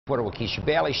Reporter Wakisha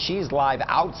Bailey, she's live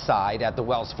outside at the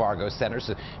Wells Fargo Center,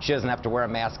 so she doesn't have to wear a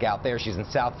mask out there. She's in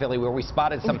South Philly, where we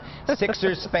spotted some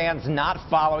Sixers fans not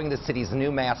following the city's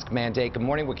new mask mandate. Good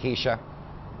morning, Wakisha.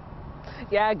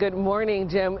 Yeah, good morning,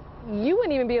 Jim. You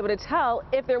wouldn't even be able to tell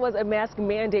if there was a mask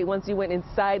mandate once you went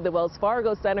inside the Wells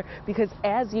Fargo Center because,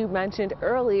 as you mentioned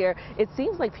earlier, it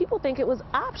seems like people think it was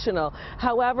optional.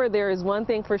 However, there is one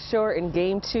thing for sure: in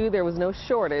Game 2, there was no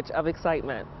shortage of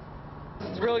excitement.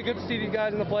 It's really good to see these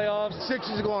guys in the playoffs.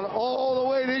 Sixers are going all the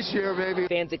way this year, baby.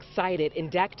 Fans excited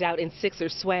and decked out in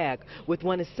Sixers swag with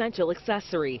one essential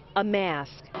accessory: a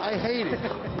mask. I hate it.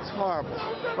 It's horrible.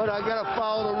 But I got to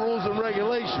follow the rules and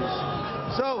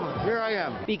regulations. So here I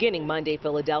am. Beginning Monday,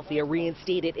 Philadelphia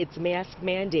reinstated its mask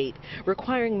mandate,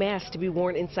 requiring masks to be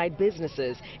worn inside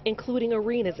businesses, including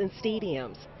arenas and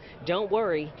stadiums. Don't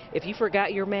worry, if you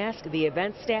forgot your mask, the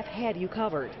event staff had you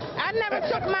covered. I never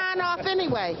took mine off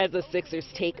anyway. As the Sixers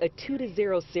take a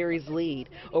 2-0 series lead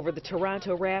over the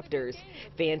Toronto Raptors,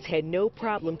 fans had no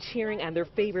problem cheering on their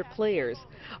favorite players,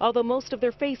 although most of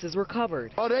their faces were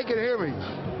covered. Oh, they can hear me.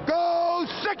 Go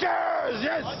Sixers!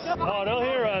 Yes! Oh, they'll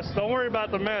hear us. Don't worry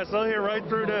about the mess. They'll hear right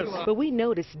through this. But we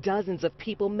noticed dozens of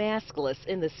people maskless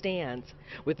in the stands,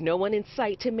 with no one in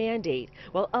sight to mandate,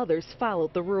 while others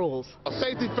followed the rules.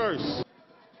 Safety first.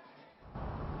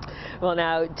 Well,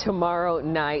 now, tomorrow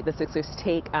night, the Sixers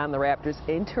take on the Raptors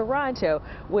in Toronto,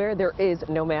 where there is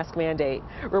no mask mandate.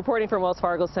 Reporting from Wells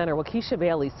Fargo Center, Wakisha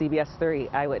Bailey, CBS 3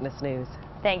 Eyewitness News.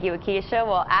 Thank you, Wakisha.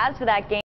 Well, as for that game,